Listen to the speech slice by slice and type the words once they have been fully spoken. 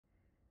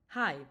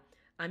Hi,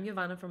 I'm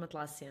Giovanna from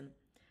Atlassian.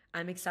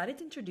 I'm excited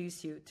to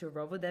introduce you to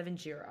Rovo Dev and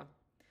Jira.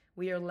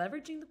 We are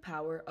leveraging the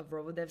power of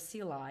Rovo Dev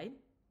CLI,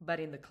 but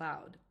in the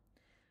cloud.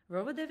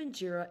 Rovo Dev and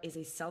Jira is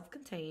a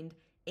self-contained,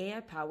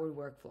 AI-powered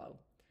workflow.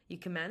 You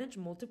can manage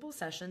multiple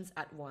sessions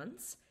at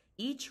once,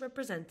 each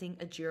representing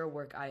a Jira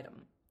work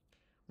item.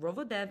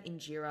 Rovo Dev in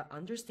Jira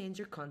understands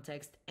your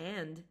context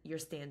and your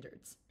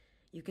standards.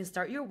 You can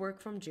start your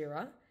work from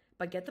Jira,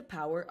 but get the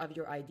power of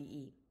your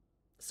IDE.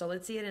 So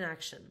let's see it in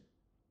action.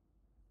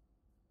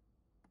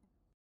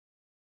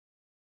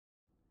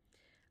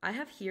 I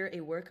have here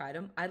a work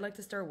item I'd like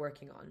to start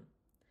working on.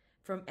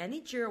 From any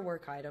Jira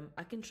work item,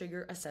 I can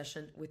trigger a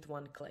session with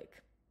one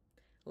click.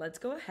 Let's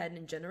go ahead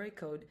and generate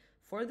code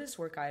for this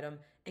work item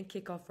and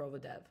kick off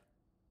Rovo Dev.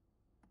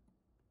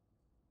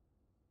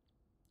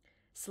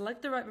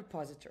 Select the right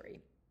repository.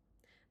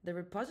 The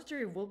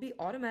repository will be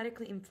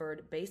automatically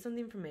inferred based on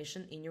the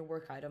information in your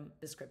work item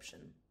description.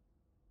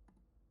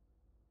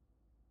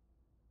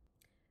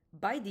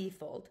 By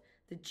default,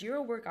 the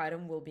Jira work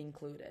item will be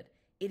included.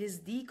 It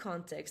is the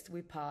context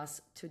we pass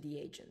to the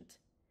agent.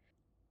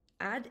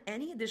 Add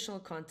any additional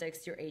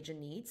context your agent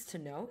needs to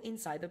know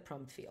inside the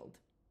prompt field.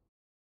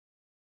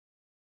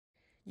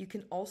 You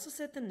can also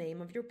set the name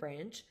of your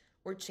branch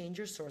or change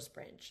your source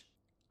branch.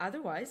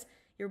 Otherwise,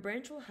 your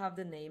branch will have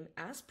the name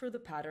as per the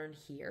pattern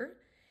here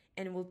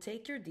and will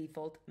take your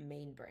default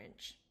main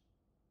branch.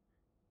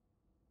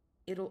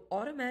 It'll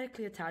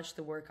automatically attach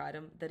the work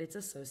item that it's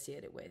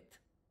associated with.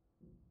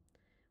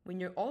 When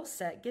you're all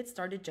set, get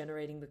started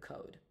generating the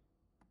code.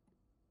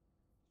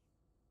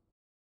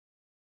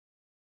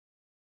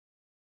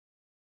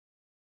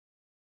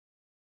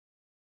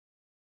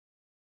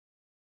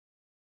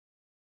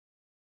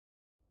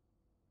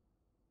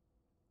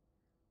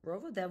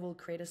 Rovo Dev will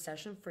create a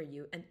session for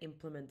you and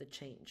implement the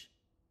change.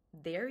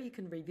 There you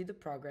can review the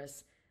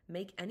progress,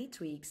 make any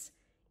tweaks,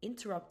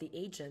 interrupt the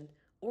agent,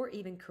 or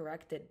even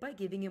correct it by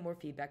giving it more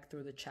feedback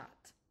through the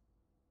chat.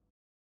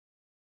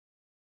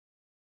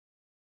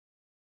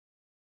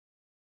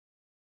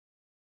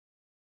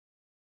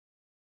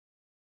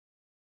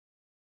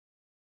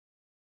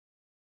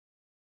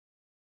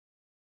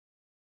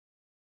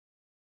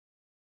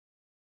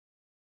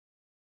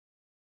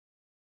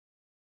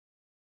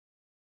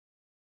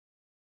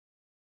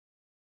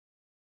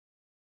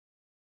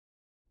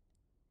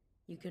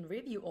 You can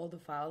review all the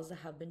files that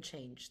have been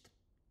changed.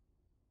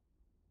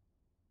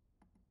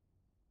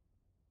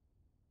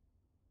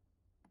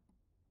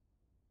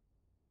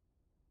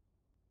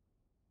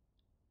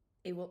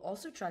 It will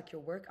also track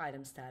your work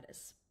item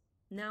status.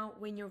 Now,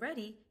 when you're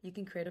ready, you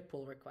can create a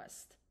pull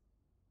request.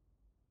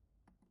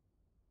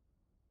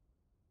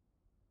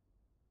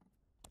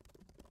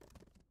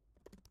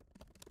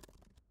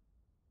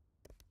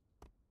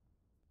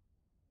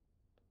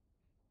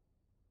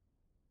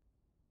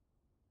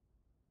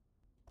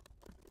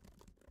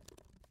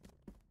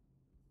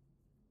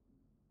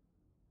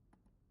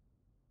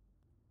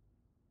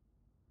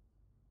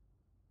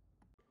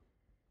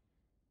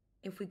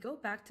 If we go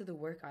back to the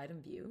work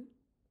item view,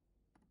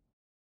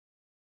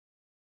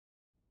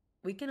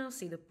 we can now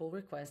see the pull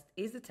request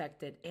is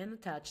detected and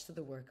attached to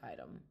the work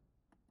item.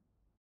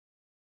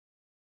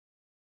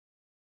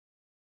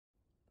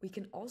 We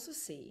can also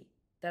see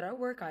that our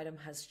work item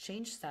has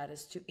changed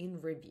status to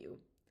in review.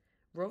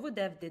 Rovo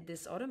Dev did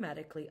this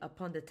automatically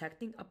upon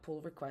detecting a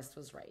pull request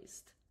was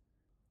raised.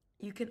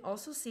 You can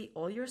also see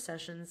all your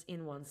sessions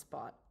in one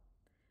spot,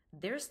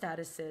 their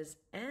statuses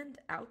and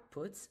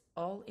outputs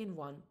all in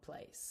one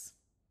place.